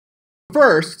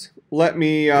First, let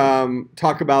me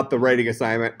talk about the writing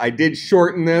assignment. I did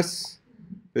shorten this.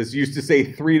 This used to say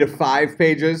 3 to 5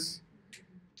 pages,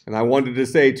 and I wanted to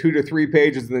say 2 to 3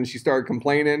 pages, and then she started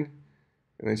complaining,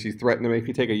 and then she threatened to make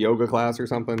me take a yoga class or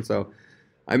something. So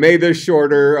I made this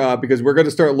shorter because we're going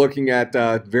to start looking at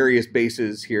various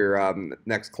bases here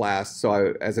next class.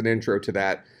 So as an intro to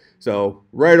that, so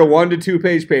write a 1 to 2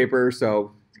 page paper.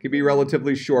 So it can be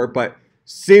relatively short, but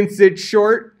since it's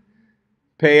short,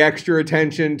 pay extra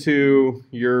attention to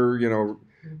your,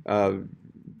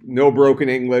 no broken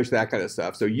English, that kind of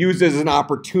stuff. So use it as an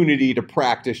opportunity to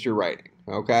practice your writing,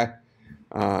 okay?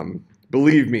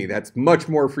 Believe me, that's much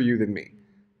more for you than me.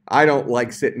 I don't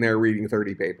like sitting there reading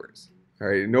 30 papers, all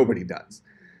right? Nobody does.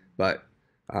 But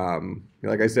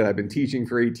like I said, I've been teaching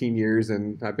for 18 years,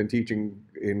 and I've been teaching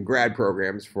in grad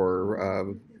programs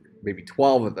for maybe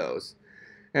 12 of those.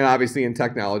 And obviously in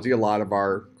technology, a lot of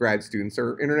our grad students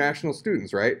are international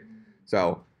students, right?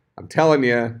 So I'm telling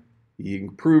you, you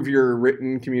improve your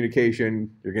written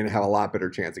communication, you're going to have a lot better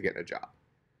chance of getting a job.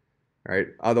 All right.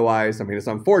 Otherwise, I mean, it's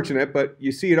unfortunate, but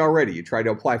you see it already. You try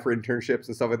to apply for internships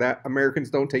and stuff like that. Americans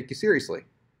don't take you seriously.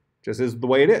 Just is the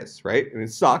way it is, right? And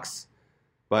it sucks.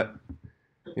 But,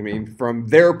 I mean, from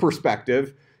their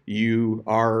perspective, you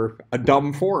are a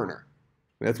dumb foreigner.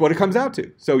 That's what it comes out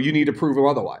to. So you need to prove them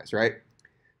otherwise, right?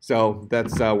 So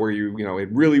that's where it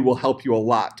really will help you a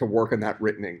lot to work on that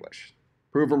written English.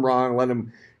 Prove them wrong.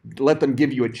 Let them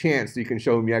give you a chance so you can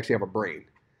show them you actually have a brain.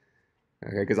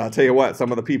 Okay, because I'll tell you what,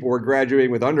 some of the people we're graduating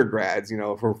with undergrads,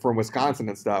 from Wisconsin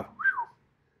and stuff,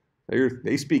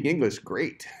 they speak English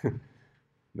great.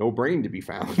 No brain to be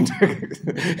found.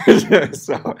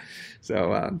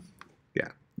 Yeah.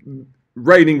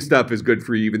 Writing stuff is good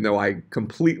for you, even though I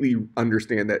completely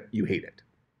understand that you hate it.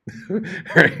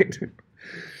 Right?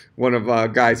 One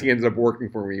of guys, he ended up working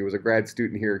for me. He was a grad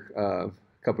student here a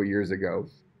couple years ago.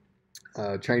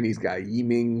 Chinese guy,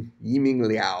 Yiming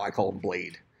Liao. I call him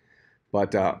Blade.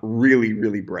 But really,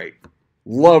 really bright.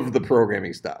 Loved the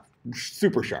programming stuff.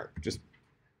 Super sharp. Just,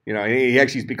 he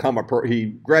actually has he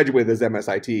graduated as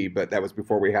MSIT, but that was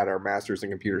before we had our master's in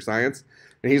computer science.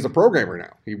 And he's a programmer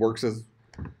now. He works as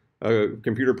a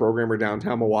computer programmer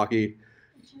downtown Milwaukee.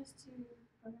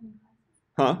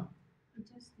 Huh?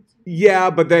 Yeah,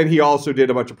 but then he also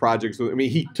did a bunch of projects. I mean,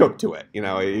 he took to it.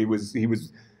 He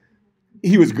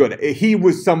was good. He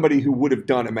was somebody who would have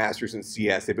done a master's in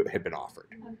CS if it had been offered.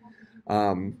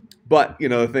 But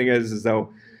the thing is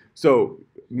though, so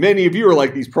many of you are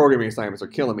like, these programming assignments are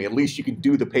killing me. At least you can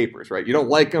do the papers, right? You don't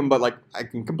like them, but like I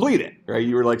can complete it, right?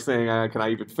 You were like saying, can I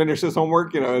even finish this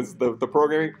homework? It's the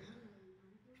programming.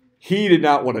 He did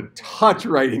not want to touch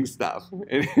writing stuff,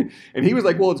 and he was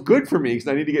like, well, it's good for me because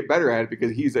I need to get better at it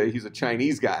because he's a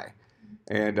Chinese guy,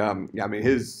 and I mean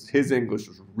his English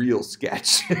was real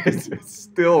sketch. It's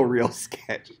still real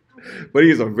sketch, but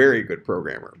he's a very good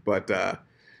programmer. But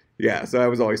yeah, so that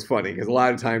was always funny because a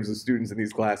lot of times the students in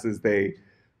these classes, they,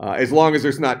 as long as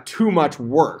there's not too much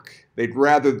work, they'd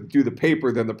rather do the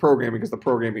paper than the programming because the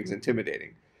programming is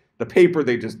intimidating. The paper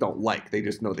they just don't like. They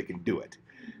just know they can do it.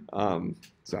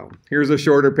 So here's a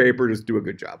shorter paper. Just do a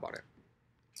good job on it.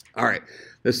 All right.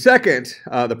 The second,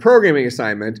 the programming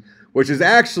assignment, which is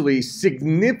actually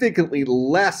significantly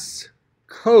less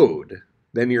code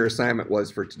than your assignment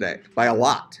was for today, by a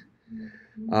lot.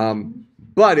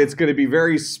 But it's going to be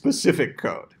very specific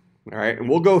code. All right. And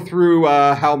we'll go through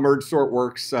how merge sort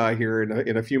works here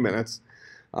in a few minutes.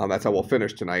 That's how we'll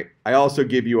finish tonight. I also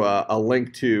give you a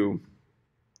link to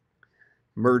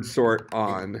merge sort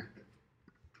on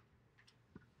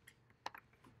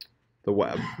the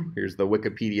web. Here's the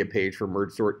Wikipedia page for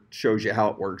merge sort. Shows you how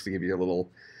it works to give you a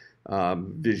little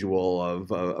visual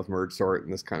of merge sort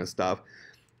and this kind of stuff.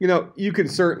 You can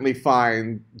certainly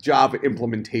find Java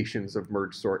implementations of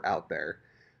merge sort out there.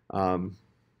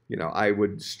 I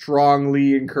would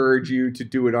strongly encourage you to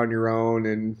do it on your own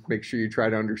and make sure you try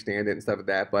to understand it and stuff like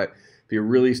that. But if you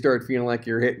really start feeling like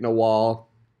you're hitting a wall,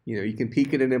 you can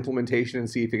peek at an implementation and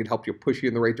see if it can help you push you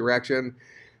in the right direction.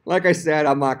 Like I said,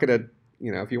 I'm not going to,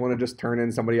 if you want to just turn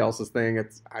in somebody else's thing,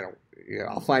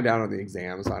 I'll find out on the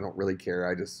exam, so I don't really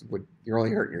care. You're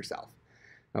only hurting yourself.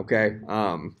 Okay.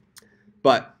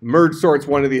 But merge sort's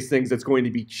one of these things that's going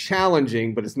to be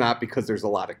challenging, but it's not because there's a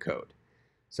lot of code.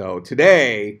 So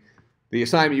today, the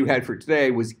assignment you had for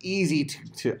today was easy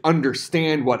to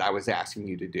understand what I was asking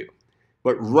you to do.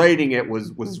 But writing it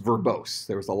was verbose.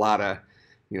 There was a lot of,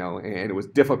 and it was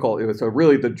difficult. So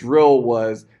really the drill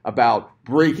was about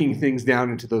breaking things down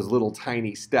into those little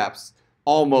tiny steps,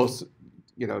 almost,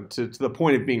 to the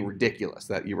point of being ridiculous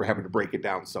that you were having to break it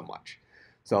down so much.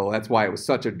 So that's why it was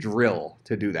such a drill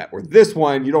to do that. Where this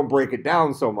one, you don't break it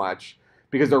down so much,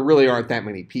 because there really aren't that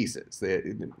many pieces.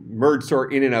 The merge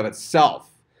sort in and of itself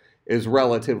is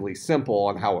relatively simple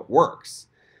on how it works,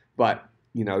 but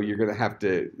you're going to have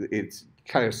to, it's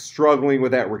kind of struggling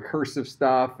with that recursive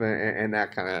stuff and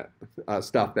that kind of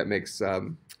stuff that makes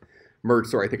merge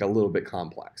sort, I think, a little bit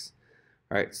complex.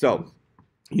 All right, so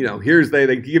here's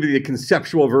they give you the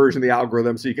conceptual version of the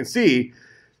algorithm, so you can see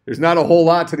there's not a whole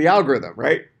lot to the algorithm,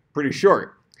 right? Pretty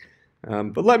short.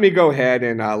 But let me go ahead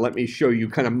and let me show you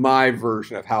kind of my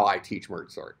version of how I teach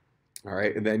merge sort. All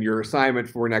right, and then your assignment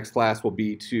for next class will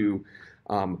be to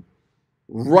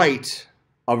write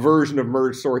a version of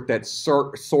merge sort that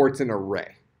sorts an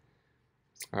array.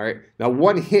 All right, now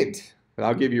one hint that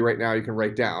I'll give you right now you can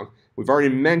write down. We've already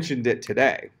mentioned it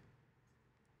today.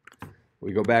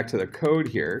 We go back to the code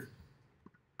here.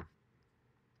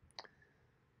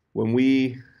 When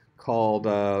we called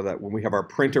when we have our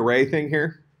print array thing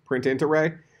here, print int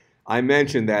array, I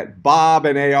mentioned that Bob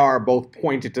and AR both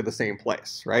pointed to the same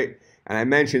place, right? And I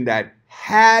mentioned that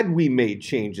had we made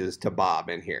changes to Bob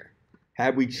in here,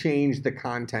 had we changed the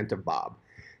content of Bob,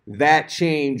 that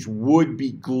change would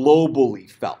be globally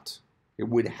felt. It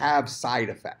would have side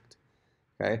effect,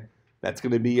 okay? That's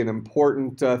going to be an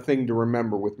important thing to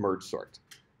remember with merge sort.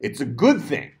 It's a good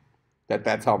thing that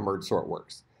that's how merge sort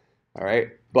works, all right?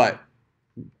 But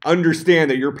understand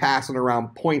that you're passing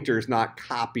around pointers, not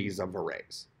copies of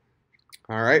arrays,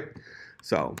 all right?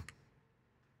 So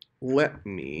let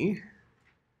me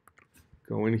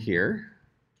go in here,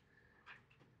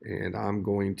 and I'm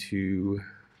going to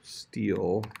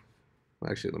steal,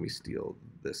 actually, let me steal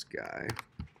this guy.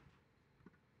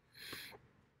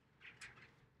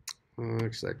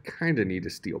 Actually, I kind of need to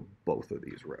steal both of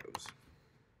these rows.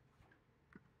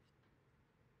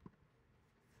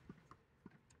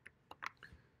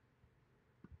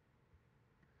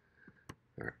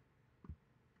 All right.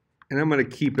 And I'm going to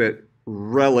keep it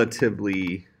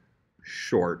relatively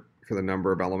short for the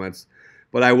number of elements,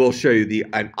 but I will show you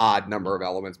an odd number of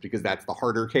elements because that's the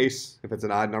harder case if it's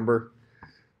an odd number.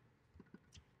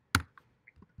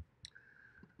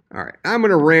 All right, I'm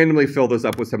going to randomly fill this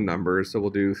up with some numbers. So we'll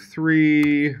do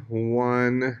 3,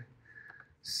 1,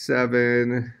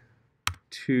 7,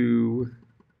 2,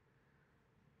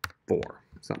 4,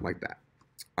 something like that.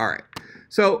 All right,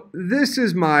 so this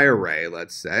is my array,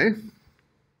 let's say.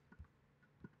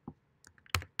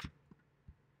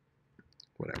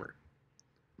 Whatever.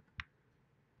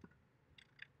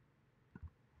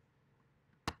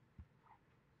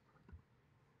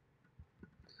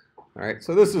 All right,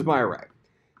 so this is my array.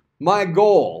 My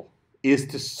goal is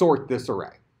to sort this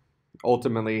array.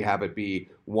 Ultimately have it be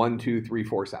 1, 2, 3,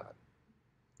 4, 7.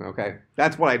 Okay,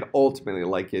 that's what I'd ultimately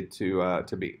like it to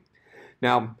be.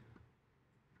 Now,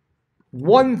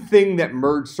 one thing that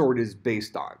merge sort is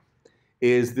based on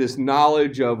is this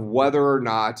knowledge of whether or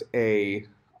not an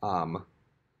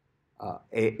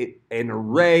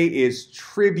array is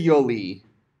trivially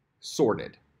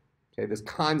sorted. Okay, this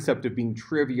concept of being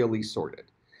trivially sorted.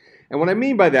 And what I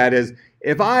mean by that is,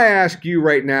 if I ask you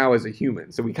right now as a human,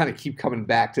 so we kind of keep coming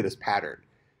back to this pattern,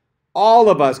 all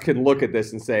of us can look at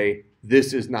this and say,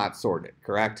 this is not sorted,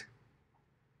 correct?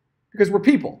 Because we're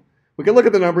people. We can look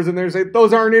at the numbers and say,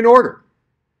 those aren't in order.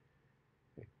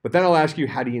 But then I'll ask you,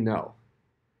 how do you know?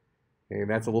 And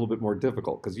that's a little bit more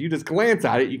difficult, because you just glance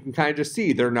at it, you can kind of just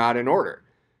see they're not in order.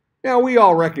 Now, we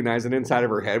all recognize that inside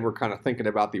of our head, we're kind of thinking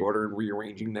about the order and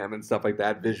rearranging them and stuff like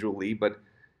that visually, but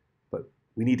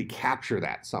we need to capture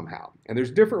that somehow. And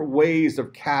there's different ways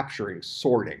of capturing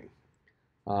sorting,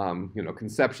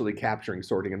 conceptually capturing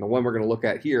sorting. And the one we're going to look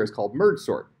at here is called merge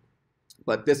sort.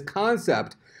 But this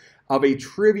concept of a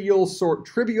trivially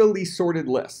sorted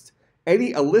list, a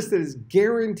list that is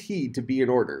guaranteed to be in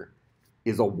order,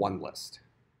 is a one list.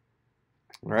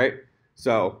 All right?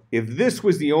 So if this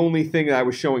was the only thing that I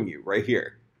was showing you right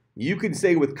here, you can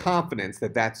say with confidence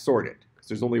that that's sorted, because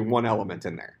there's only one element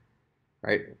in there,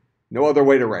 right? No other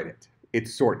way to write it.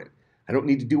 It's sorted. I don't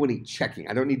need to do any checking.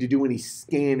 I don't need to do any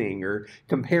scanning or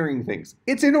comparing things.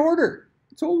 It's in order.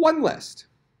 It's a one list.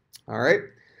 All right?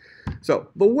 So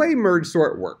the way merge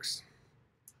sort works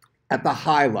at the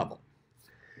high level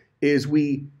is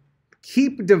we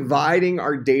keep dividing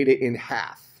our data in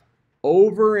half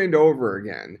over and over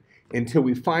again until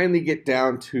we finally get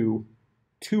down to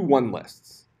 2 one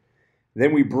lists.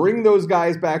 Then we bring those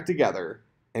guys back together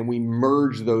and we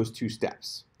merge those 2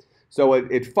 steps. So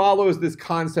it follows this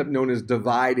concept known as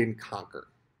divide and conquer.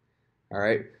 All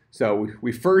right, so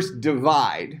we first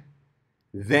divide,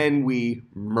 then we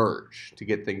merge to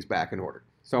get things back in order.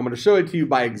 So I'm going to show it to you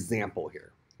by example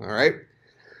here. All right,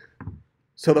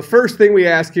 so the first thing we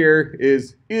ask here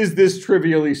is this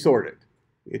trivially sorted?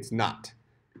 It's not,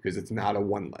 because it's not a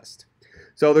one list.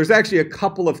 So there's actually a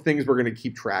couple of things we're going to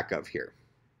keep track of here.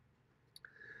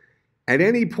 At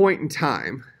any point in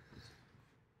time,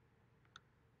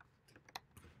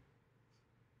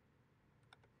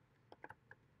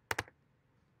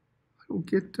 I don't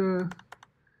get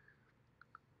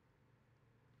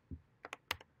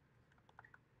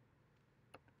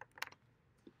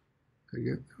I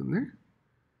get on there.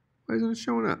 Why isn't it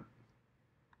showing up?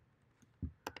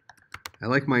 I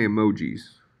like my emojis.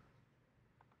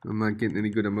 I'm not getting any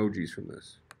good emojis from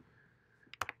this.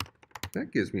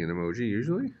 That gives me an emoji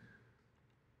usually.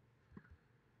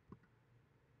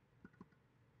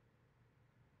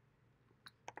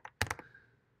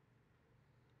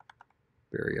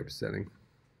 Very upsetting.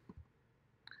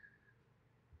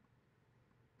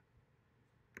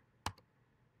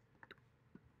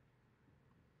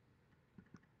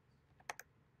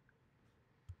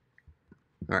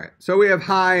 All right, so we have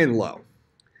high and low.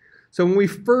 So when we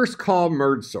first call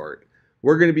merge sort,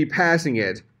 we're going to be passing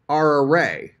it our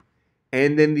array,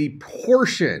 and then the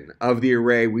portion of the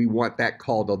array we want that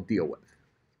call to deal with.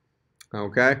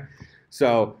 Okay,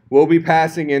 so we'll be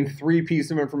passing in 3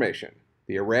 pieces of information: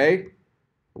 the array,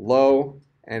 low,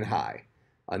 and high.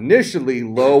 Initially,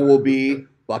 low will be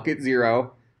bucket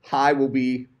 0, high will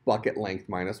be bucket length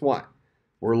minus 1.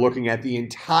 We're looking at the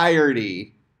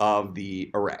entirety of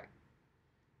the array.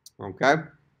 Okay?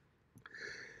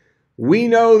 We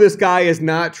know this guy is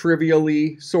not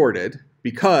trivially sorted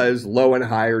because low and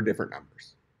high are different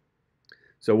numbers.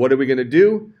 So what are we going to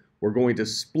do? We're going to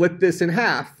split this in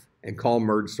half and call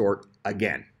merge sort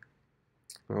again.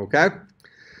 Okay?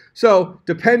 So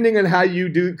depending on how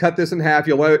you cut this in half,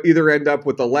 you'll either end up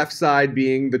with the left side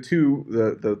being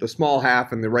the small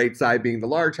half and the right side being the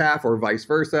large half, or vice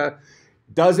versa.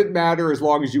 Doesn't matter as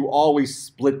long as you always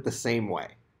split the same way.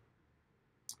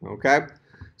 Okay,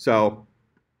 so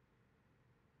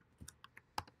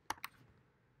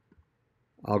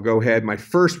I'll go ahead. My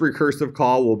first recursive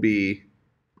call will be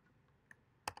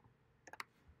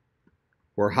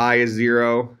where high is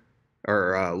 0,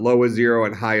 or low is 0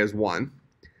 and high is 1.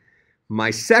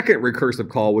 My second recursive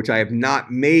call, which I have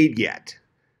not made yet,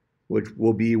 which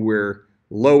will be where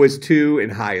low is 2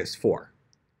 and high is 4.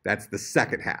 That's the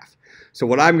second half. So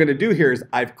what I'm going to do here is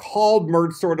I've called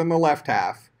merge sort on the left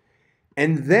half,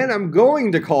 and then I'm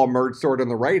going to call merge sort on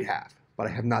the right half, but I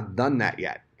have not done that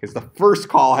yet because the first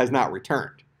call has not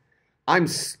returned. I'm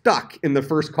stuck in the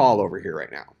first call over here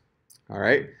right now. All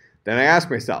right. Then I ask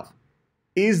myself,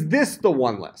 is this the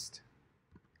one list?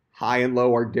 High and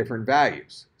low are different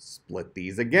values. Split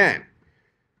these again.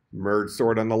 Merge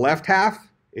sort on the left half.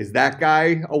 Is that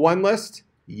guy a one list?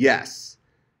 Yes.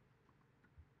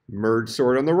 Merge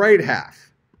sort on the right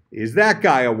half. Is that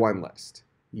guy a one list?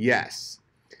 Yes.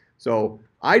 So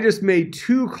I just made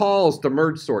 2 calls to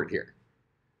merge sort here.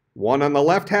 One on the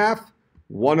left half,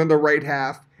 one on the right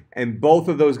half, and both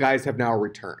of those guys have now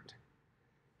returned.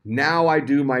 Now I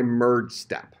do my merge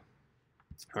step.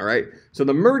 All right, so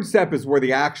the merge step is where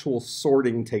the actual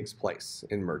sorting takes place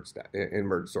in merge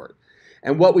sort.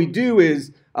 And what we do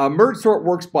is merge sort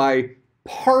works by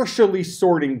partially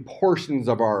sorting portions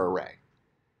of our array.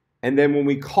 And then when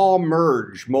we call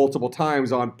merge multiple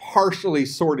times on partially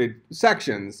sorted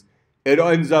sections, it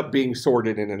ends up being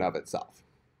sorted in and of itself.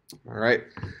 All right,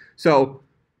 so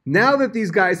now that these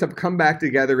guys have come back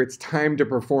together, it's time to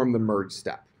perform the merge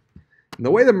step. And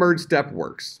the way the merge step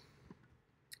works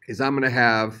is I'm going to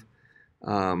have,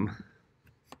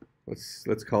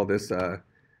 let's call this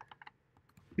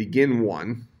begin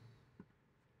 1.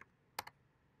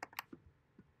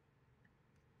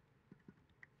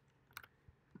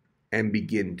 And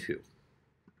begin 2.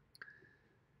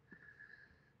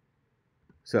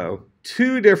 So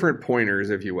 2 different pointers,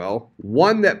 if you will.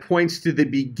 One that points to the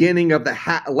beginning of the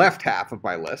left half of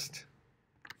my list.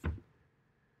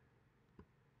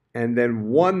 And then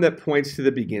one that points to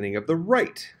the beginning of the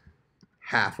right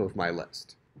half of my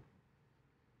list.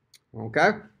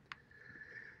 Okay?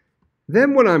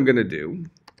 Then what I'm going to do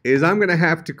is I'm going to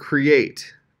have to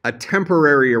create a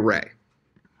temporary array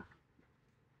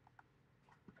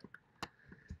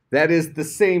that is the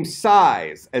same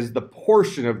size as the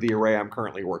portion of the array I'm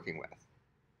currently working with.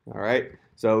 All right?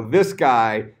 So this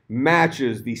guy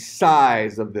matches the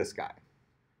size of this guy.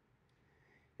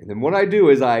 And then what I do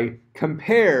is I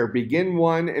compare begin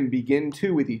 1 and begin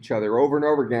 2 with each other over and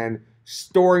over again,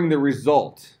 storing the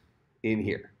result in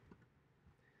here.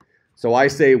 So I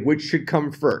say which should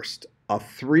come first, a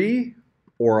 3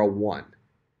 or a 1?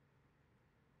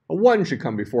 A 1 should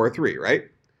come before a 3, right?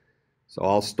 So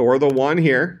I'll store the 1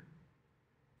 here,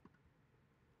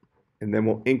 and then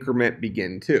we'll increment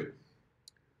begin 2.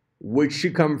 Which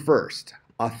should come first,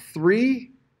 a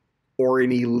 3 or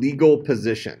an illegal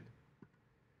position.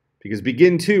 Because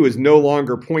begin 2 is no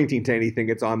longer pointing to anything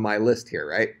that's on my list here,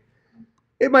 right?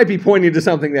 It might be pointing to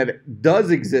something that does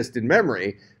exist in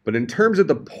memory, but in terms of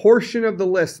the portion of the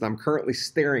list that I'm currently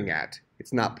staring at,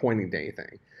 it's not pointing to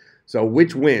anything. So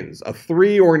which wins? A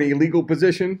 3 or an illegal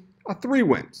position? A 3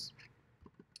 wins.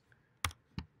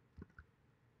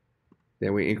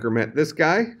 Then we increment this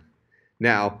guy.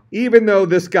 Now, even though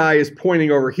this guy is pointing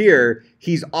over here,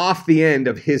 he's off the end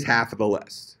of his half of the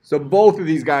list. So both of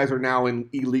these guys are now in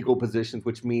illegal positions,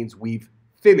 which means we've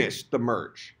finished the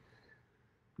merge.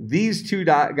 These two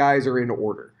guys are in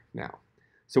order now.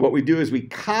 So what we do is we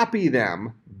copy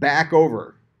them back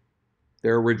over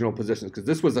their original positions, because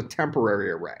this was a temporary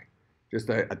array, just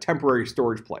a temporary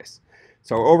storage place.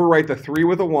 So overwrite the 3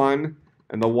 with a 1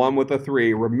 and the 1 with a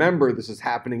 3. Remember, this is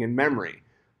happening in memory.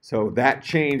 So that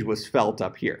change was felt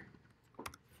up here.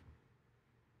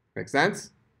 Make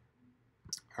sense?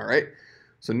 All right.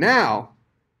 So now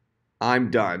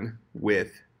I'm done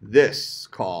with this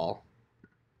call.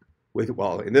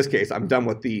 Well, in this case, I'm done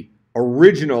with the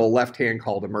original left-hand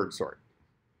call to merge sort.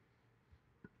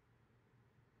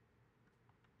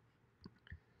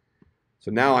 So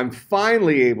now I'm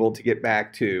finally able to get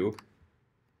back to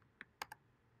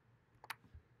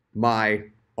my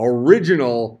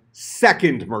original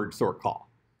second merge sort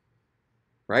call,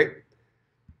 right?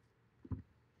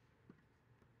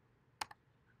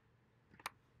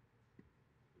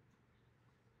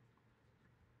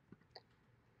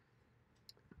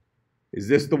 Is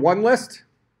this the one list?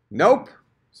 Nope.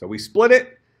 So we split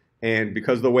it, and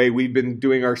because of the way we've been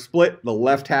doing our split, the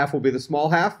left half will be the small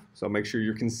half, so make sure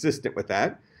you're consistent with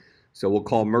that. So we'll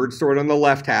call merge sort on the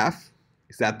left half.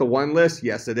 Is that the one list?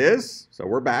 Yes, it is. So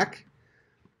we're back.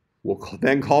 We'll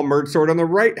then call merge sort on the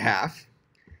right half.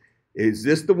 Is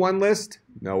this the one list?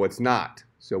 No, it's not.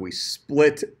 So we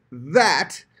split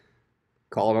that.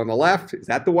 Call it on the left. Is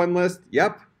that the one list?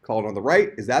 Yep. Call it on the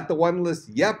right. Is that the one list?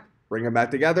 Yep. Bring them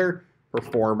back together.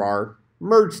 Perform our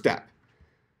merge step.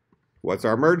 What's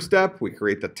our merge step? We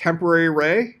create the temporary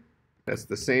array. That's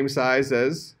the same size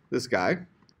as this guy.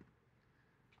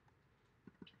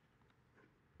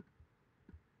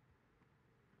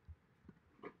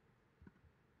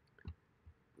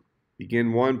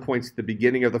 Begin 1 points to the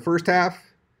beginning of the first half.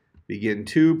 Begin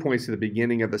 2 points to the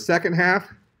beginning of the second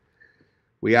half.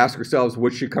 We ask ourselves,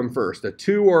 which should come first, a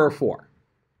 2 or a 4?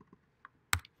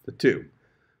 The 2.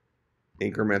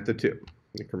 Increment the 2.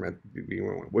 Increment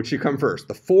B1. Which should come first,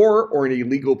 the 4 or an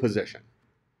illegal position?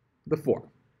 The 4.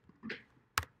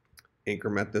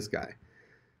 Increment this guy.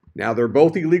 Now they're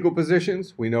both illegal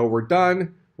positions. We know we're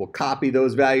done. We'll copy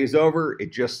those values over.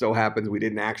 It just so happens we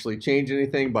didn't actually change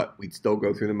anything, but we'd still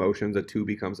go through the motions. A 2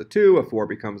 becomes a 2, a 4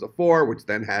 becomes a 4, which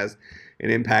then has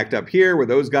an impact up here where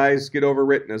those guys get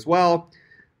overwritten as well.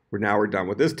 Now we're done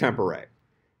with this temp array.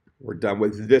 We're done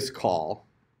with this call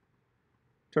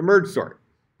to merge sort.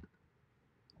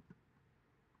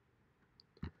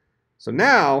 So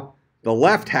now the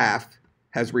left half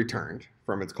has returned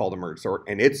from its call to merge sort,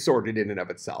 and it's sorted in and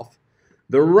of itself.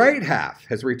 The right half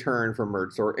has returned from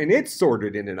merge sort, and it's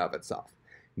sorted in and of itself.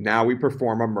 Now we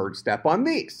perform a merge step on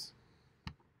these.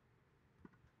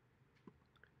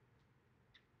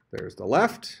 There's the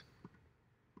left.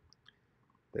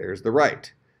 There's the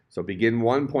right. So begin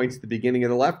 1 points to the beginning of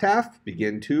the left half.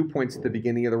 Begin 2 points to the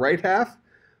beginning of the right half.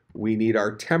 We need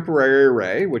our temporary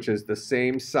array, which is the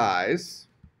same size.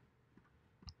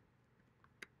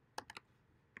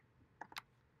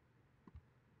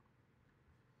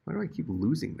 Why do I keep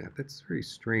losing that? That's very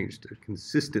strange to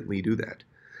consistently do that.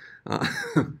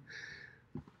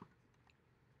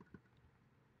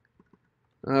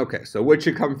 Okay, so which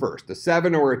should come first, a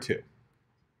 7 or a 2?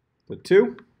 The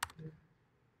 2.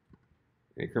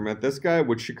 Increment this guy.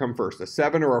 Which should come first, a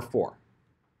 7 or a 4?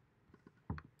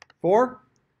 4.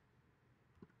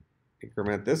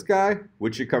 Increment this guy.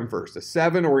 Which should come first, a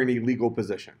 7 or an illegal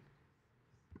position?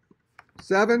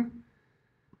 7.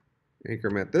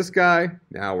 Increment this guy.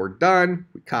 Now we're done.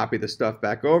 We copy the stuff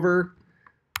back over.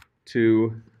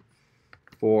 2,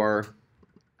 4,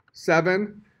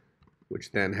 7,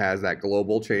 which then has that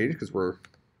global change because we're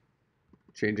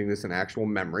changing this in actual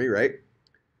memory, right?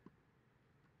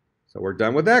 So we're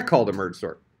done with that call to merge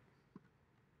sort.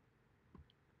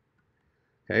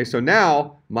 Okay, so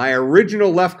now my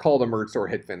original left call to merge sort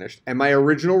had finished, and my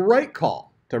original right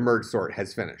call to merge sort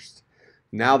has finished.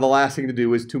 Now the last thing to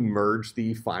do is to merge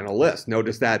the final list.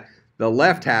 Notice that the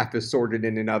left half is sorted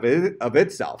in and of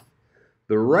itself.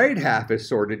 The right half is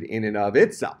sorted in and of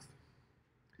itself.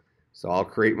 So I'll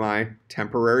create my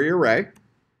temporary array.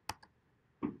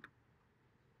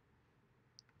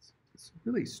 It's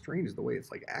really strange the way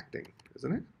it's like acting,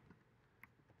 isn't it?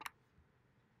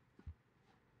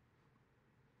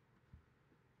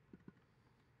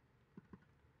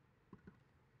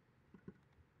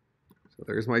 So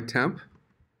there's my temp.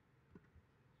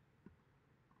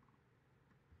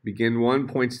 Begin 1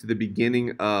 points to the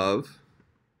beginning of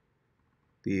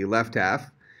the left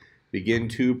half. Begin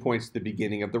 2 points to the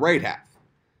beginning of the right half.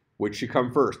 Which should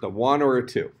come first, a 1 or a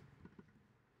 2?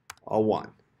 A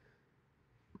 1.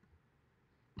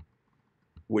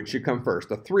 Which should come first,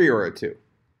 a 3 or a 2?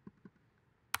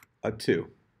 A 2.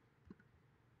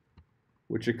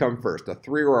 Which should come first, a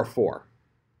 3 or a 4?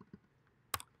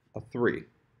 A 3.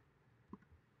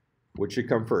 Which should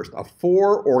come first, a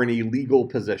 4 or an illegal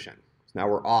position? So now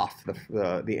we're off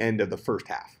the end of the first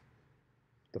half.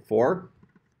 The 4.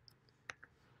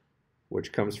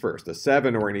 Which comes first, a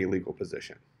 7 or an illegal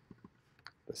position?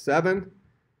 The 7.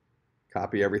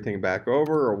 Copy everything back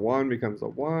over. A 1 becomes a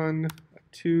 1, a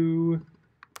 2,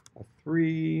 a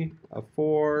 3, a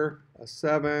 4, a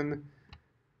 7.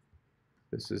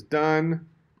 This is done.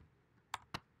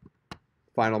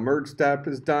 Final merge step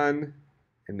is done.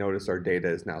 And notice our data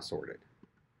is now sorted.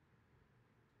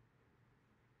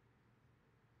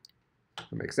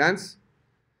 That makes sense?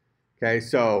 Okay,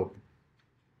 so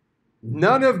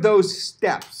none of those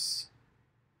steps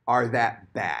are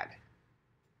that bad.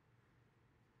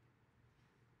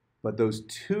 But those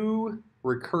 2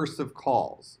 recursive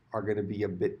calls are going to be a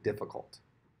bit difficult.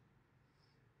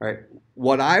 All right,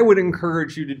 what I would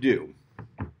encourage you to do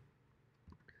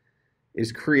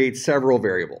is create several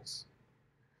variables.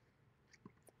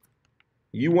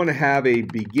 You want to have a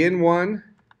begin 1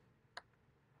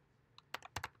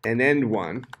 and end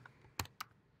 1,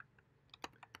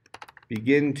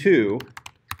 begin 2,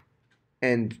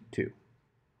 end 2.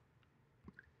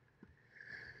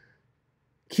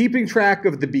 Keeping track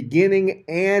of the beginning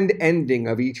and ending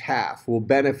of each half will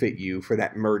benefit you for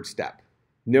that merge step,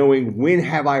 knowing when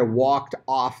have I walked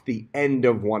off the end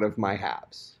of one of my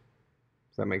halves.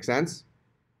 Does that make sense?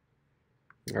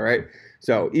 All right,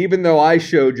 so even though I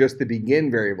showed just the begin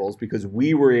variables because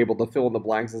we were able to fill in the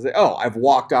blanks and say, oh, I've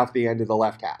walked off the end of the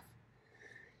left half,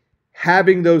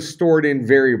 having those stored in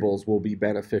variables will be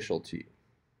beneficial to you.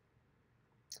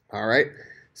 All right,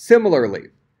 similarly,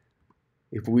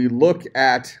 if we look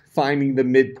at finding the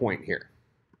midpoint here,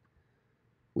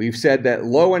 we've said that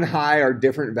low and high are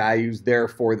different values,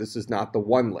 therefore this is not the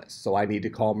one list, so I need to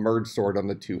call merge sort on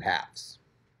the 2 halves.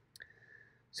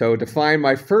 So to find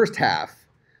my first half,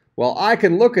 well, I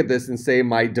can look at this and say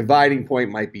my dividing point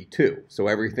might be 2. So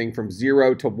everything from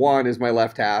 0 to 1 is my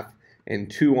left half, and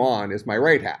 2 on is my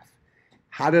right half.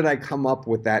 How did I come up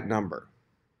with that number?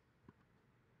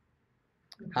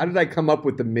 How did I come up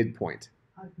with the midpoint?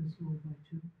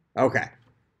 Okay,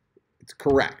 it's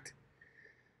correct.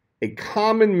 A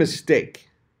common mistake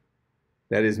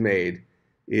that is made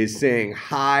is saying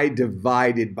high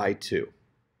divided by 2.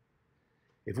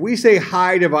 If we say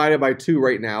high divided by 2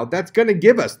 right now, that's going to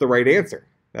give us the right answer.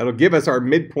 That'll give us our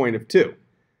midpoint of 2.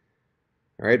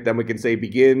 All right, then we can say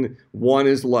begin 1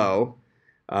 is low,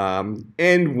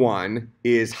 end 1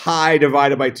 is high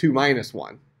divided by 2 minus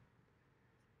 1.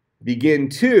 Begin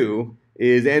 2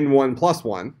 is end 1 plus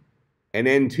 1, and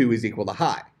end 2 is equal to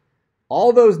high.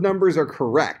 All those numbers are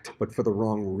correct, but for the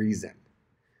wrong reason.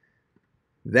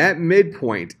 That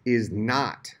midpoint is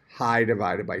not high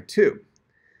divided by 2.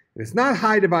 And it's not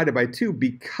high divided by 2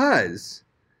 because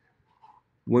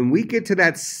when we get to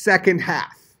that second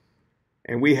half,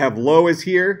 and we have low is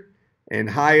here and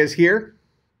high is here,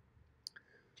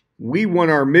 we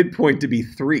want our midpoint to be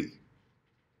 3,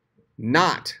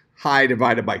 not high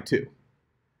divided by 2.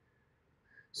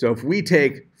 So if we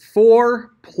take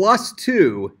 4 plus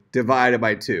 2 divided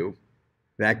by 2,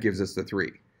 that gives us the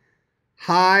 3.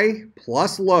 High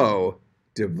plus low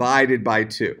divided by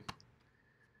 2.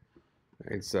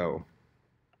 All right, so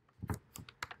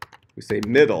we say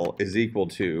middle is equal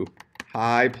to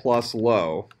high plus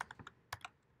low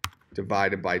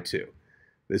divided by 2.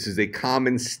 This is a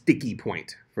common sticky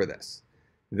point for this.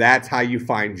 That's how you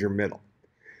find your middle.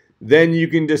 Then you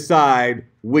can decide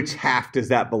which half does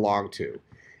that belong to.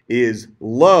 Is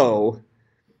low,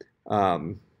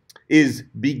 is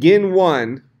begin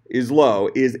 1 is low.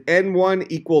 Is end 1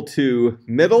 equal to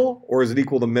middle, or is it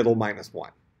equal to middle minus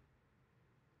 1?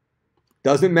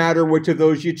 Doesn't matter which of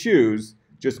those you choose,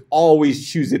 just always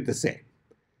choose it the same.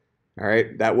 All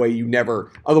right, that way you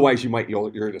never, otherwise you're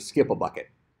going to skip a bucket.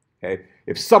 Okay,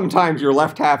 if sometimes your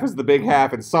left half is the big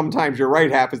half and sometimes your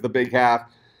right half is the big half,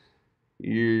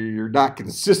 you're not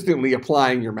consistently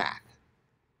applying your math.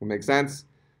 That make sense?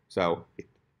 So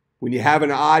when you have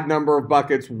an odd number of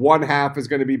buckets, one half is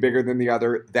going to be bigger than the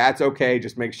other. That's okay.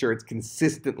 Just make sure it's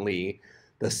consistently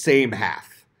the same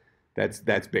half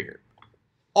that's bigger.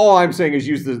 All I'm saying is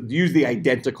use the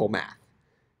identical math.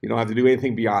 You don't have to do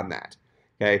anything beyond that.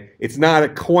 Okay, it's not a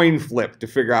coin flip to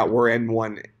figure out where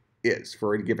N1 is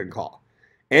for a given call.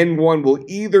 N1 will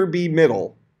either be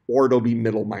middle or it'll be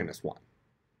middle minus 1.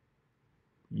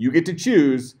 You get to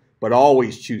choose, but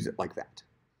always choose it like that.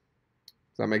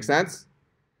 Does that make sense?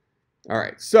 All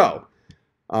right, so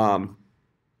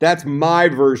that's my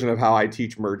version of how I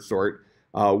teach merge sort.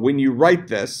 When you write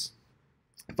this,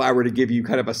 if I were to give you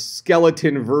kind of a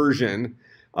skeleton version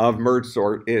of merge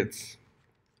sort, it's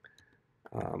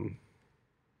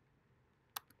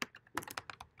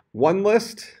one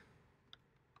list.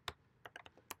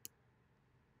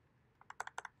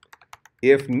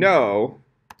 If no,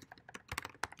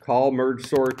 call merge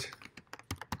sort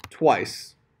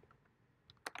twice,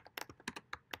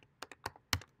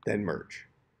 then merge.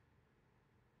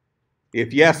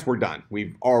 If yes, we're done.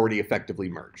 We've already effectively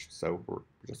merged, so we're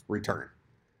just return.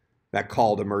 That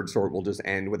call to merge sort will just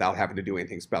end without having to do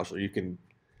anything special. You can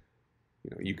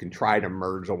try to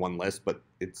merge on one list, but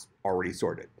it's already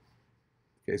sorted.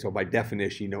 Okay, so by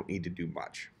definition, you don't need to do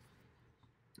much.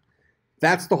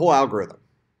 That's the whole algorithm.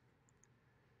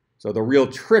 So the real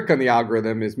trick on the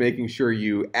algorithm is making sure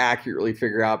you accurately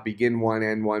figure out begin 1,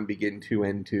 end 1, begin 2,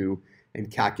 end 2, and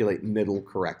calculate middle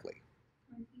correctly.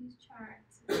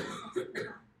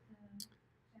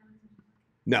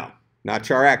 No, not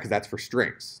char at, because that's for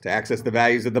strings. To access the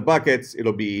values of the buckets,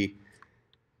 it'll be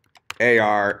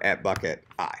AR at bucket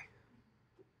I.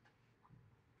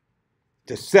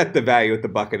 To set the value at the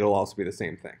bucket, it'll also be the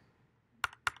same thing.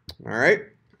 All right?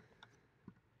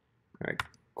 All right.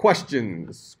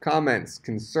 Questions, comments,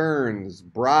 concerns,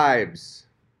 bribes.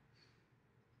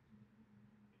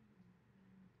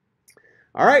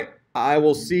 All right. I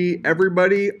will see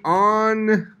everybody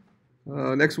on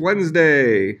next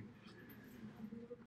Wednesday.